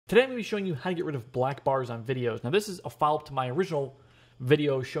Today I'm going to be showing you how to get rid of black bars on videos. Now this is a follow-up to my original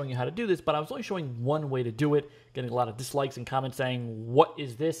video showing you how to do this, but I was only showing one way to do it, getting a lot of dislikes and comments saying, what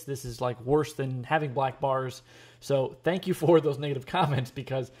is this? This is like worse than having black bars. So thank you for those negative comments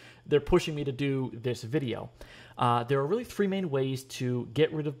because they're pushing me to do this video. There are really three main ways to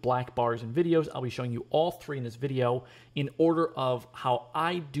get rid of black bars in videos. I'll be showing you all three in this video in order of how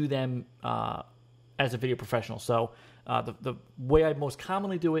I do them as a video professional. So the way I most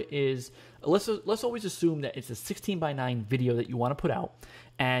commonly do it is, let's always assume that it's a 16:9 video that you want to put out,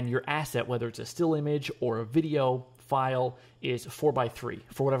 and your asset, whether it's a still image or a video file, is 4:3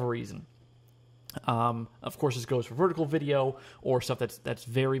 for whatever reason. Of course, this goes for vertical video or stuff that's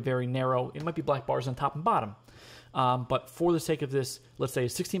very, very narrow. It might be black bars on top and bottom. But for the sake of this, let's say a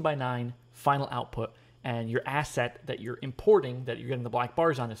 16:9 final output, and your asset that you're importing, that you're getting the black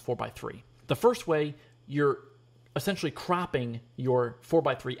bars on, is 4:3. The first way, you're essentially cropping your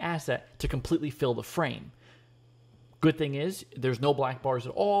 4:3 asset to completely fill the frame. Good thing is, there's no black bars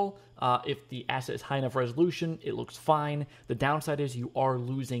at all. If the asset is high enough resolution, it looks fine. The downside is you are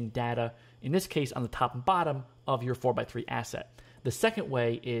losing data, in this case on the top and bottom of your 4:3 asset. The second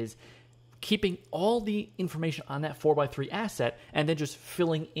way is keeping all the information on that 4:3 asset and then just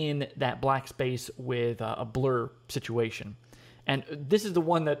filling in that black space with a blur situation. And this is the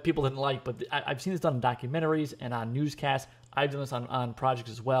one that people didn't like, but I've seen this done in documentaries and on newscasts. I've done this on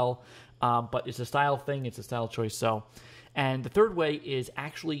projects as well, but it's a style thing. It's a style choice. And the third way is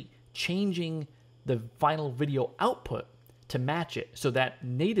actually changing the final video output to match it so that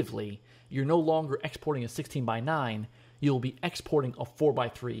natively you're no longer exporting a 16:9. You'll be exporting a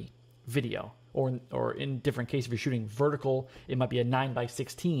 4:3 video, or in different cases, if you're shooting vertical, it might be a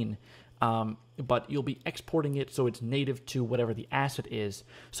 9:16. But you'll be exporting it so it's native to whatever the asset is.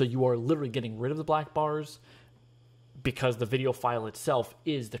 So you are literally getting rid of the black bars because the video file itself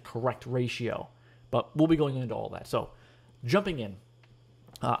is the correct ratio. But we'll be going into all that. So jumping in,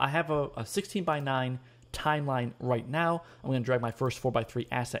 I have a 16:9 timeline right now. I'm going to drag my first 4:3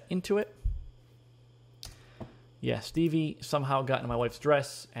 asset into it. Yeah, Stevie somehow got into my wife's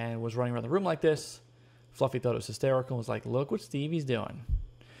dress and was running around the room like this. Fluffy thought it was hysterical and was like, look what Stevie's doing.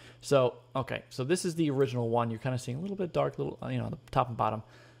 So, okay, so this is the original one. You're kind of seeing a little bit dark, the top and bottom.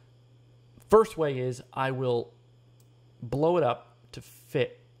 First way is I will blow it up to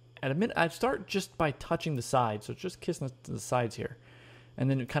fit. At a minute, I'd start just by touching the sides, so just kissing the sides here, and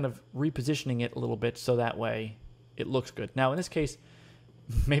then kind of repositioning it a little bit so that way it looks good. Now, in this case,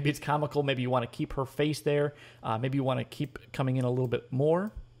 maybe it's comical. Maybe you want to keep her face there. Maybe you want to keep coming in a little bit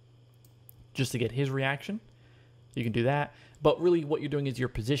more just to get his reaction. You can do that. But really what you're doing is you're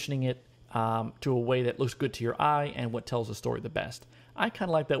positioning it to a way that looks good to your eye and what tells the story the best. I kind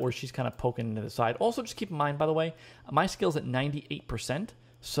of like that where she's kind of poking into the side. Also, just keep in mind, by the way, my scale's at 98%,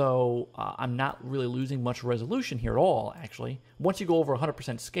 so I'm not really losing much resolution here at all, actually. Once you go over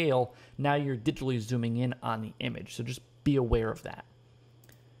 100% scale, now you're digitally zooming in on the image, so just be aware of that.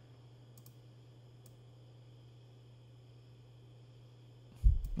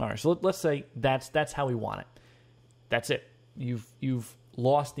 All right, so let's say that's how we want it. That's it. You've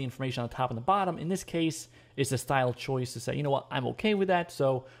lost the information on the top and the bottom. In this case, it's a style choice to say, you know what, I'm okay with that,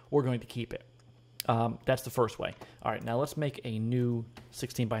 so we're going to keep it. That's the first way. All right, now let's make a new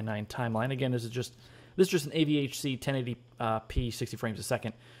 16:9 timeline. Again, this is just an AVHC 1080p 60 frames a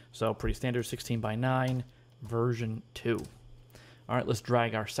second, so pretty standard 16:9 version 2. All right, let's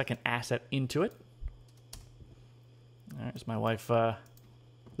drag our second asset into it. All right, it's my wife.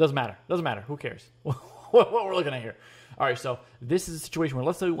 Doesn't matter. Who cares? What we're looking at here. All right, so this is a situation where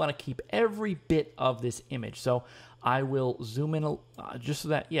let's say we want to keep every bit of this image. So I will zoom in just so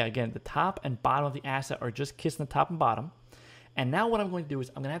that, yeah, again, the top and bottom of the asset are just kissing the top and bottom. And now what I'm going to do is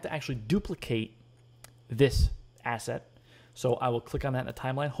I'm going to have to actually duplicate this asset. So I will click on that in the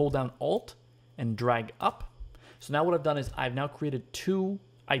timeline, hold down Alt, and drag up. So now what I've done is I've now created two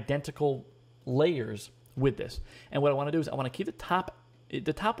identical layers with this. And what I want to do is I want to keep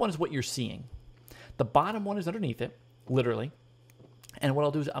the top one is what you're seeing. The bottom one is underneath it, literally. And what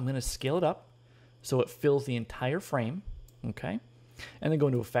I'll do is I'm going to scale it up so it fills the entire frame, okay? And then go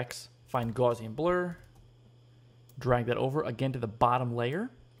into Effects, find Gaussian Blur, drag that over again to the bottom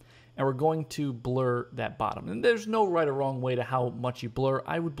layer, and we're going to blur that bottom. And there's no right or wrong way to how much you blur.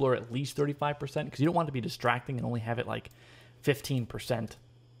 I would blur at least 35% because you don't want it to be distracting and only have it like 15%.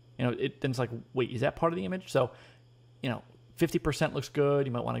 Then it's like, wait, is that part of the image? So, 50% looks good.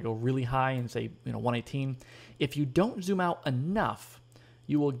 You might want to go really high and say, 118. If you don't zoom out enough,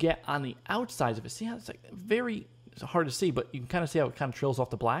 you will get on the outsides of it. See how it's it's hard to see, but you can kind of see how it kind of trails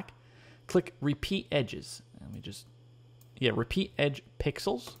off the black. Click Repeat Edges. Let me just, repeat edge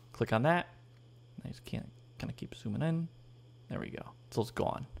pixels. click on that. I just can't kind of keep zooming in. There we go. So it's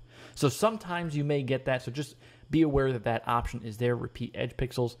gone. So sometimes you may get that. So just be aware that that option is there, repeat edge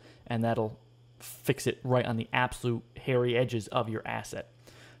pixels, and that'll fix it right on the absolute hairy edges of your asset.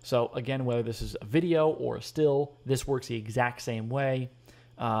 So again, whether this is a video or a still, this works the exact same way.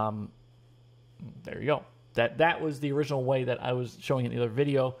 There you go. That was the original way that I was showing in the other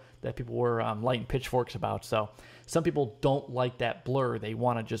video that people were lighting pitchforks about. So some people don't like that blur. They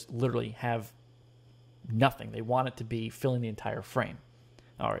want to just literally have nothing. They want it to be filling the entire frame.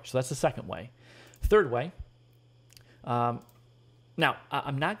 All right, so that's the second way. Third way, now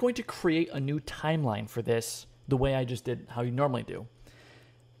I'm not going to create a new timeline for this the way I just did, how you normally do.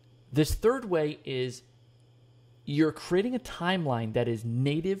 This third way is you're creating a timeline that is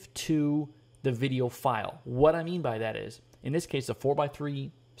native to the video file. What I mean by that is, in this case, a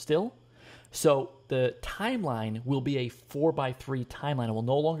 4:3 still. So the timeline will be a 4:3 timeline. It will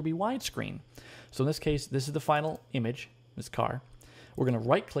no longer be widescreen. So in this case, this is the final image, this car. We're going to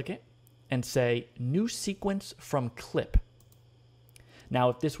right-click it and say New Sequence from Clip. Now,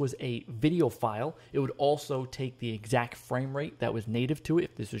 if this was a video file, it would also take the exact frame rate that was native to it.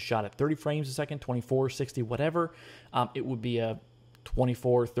 If this was shot at 30 frames a second, 24, 60, whatever, it would be a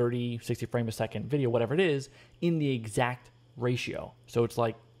 24, 30, 60 frame a second video, whatever it is, in the exact ratio. So it's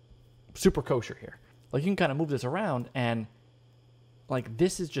like super kosher here. Like you can kind of move this around and like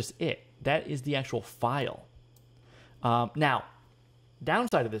this is just it. That is the actual file. Now,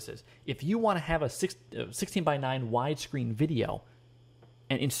 downside of this is if you want to have a 16:9 widescreen video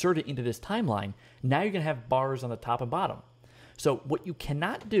and insert it into this timeline, now you're going to have bars on the top and bottom. So what you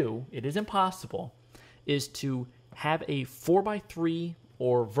cannot do, it is impossible, is to have a 4:3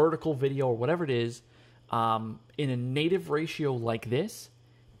 or vertical video or whatever it is in a native ratio like this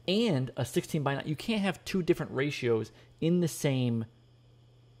and a 16:9. You can't have two different ratios in the same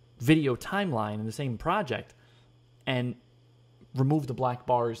video timeline, in the same project, and remove the black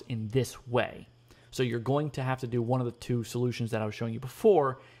bars in this way. So you're going to have to do one of the two solutions that I was showing you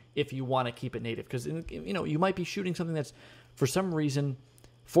before if you want to keep it native. Because you might be shooting something that's, for some reason,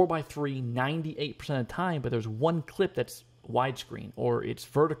 4:3 98% of the time, but there's one clip that's widescreen or it's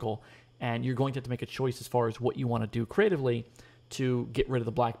vertical, and you're going to have to make a choice as far as what you want to do creatively to get rid of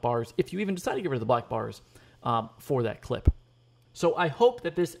the black bars, if you even decide to get rid of the black bars for that clip. So I hope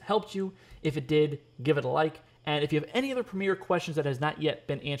that this helped you. If it did, give it a like. And if you have any other Premiere questions that has not yet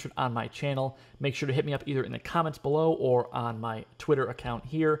been answered on my channel, make sure to hit me up either in the comments below or on my Twitter account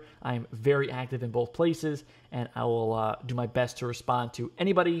here. I'm very active in both places, and I will do my best to respond to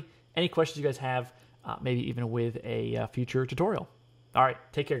any questions you guys have, maybe even with a future tutorial. All right,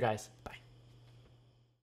 take care, guys. Bye.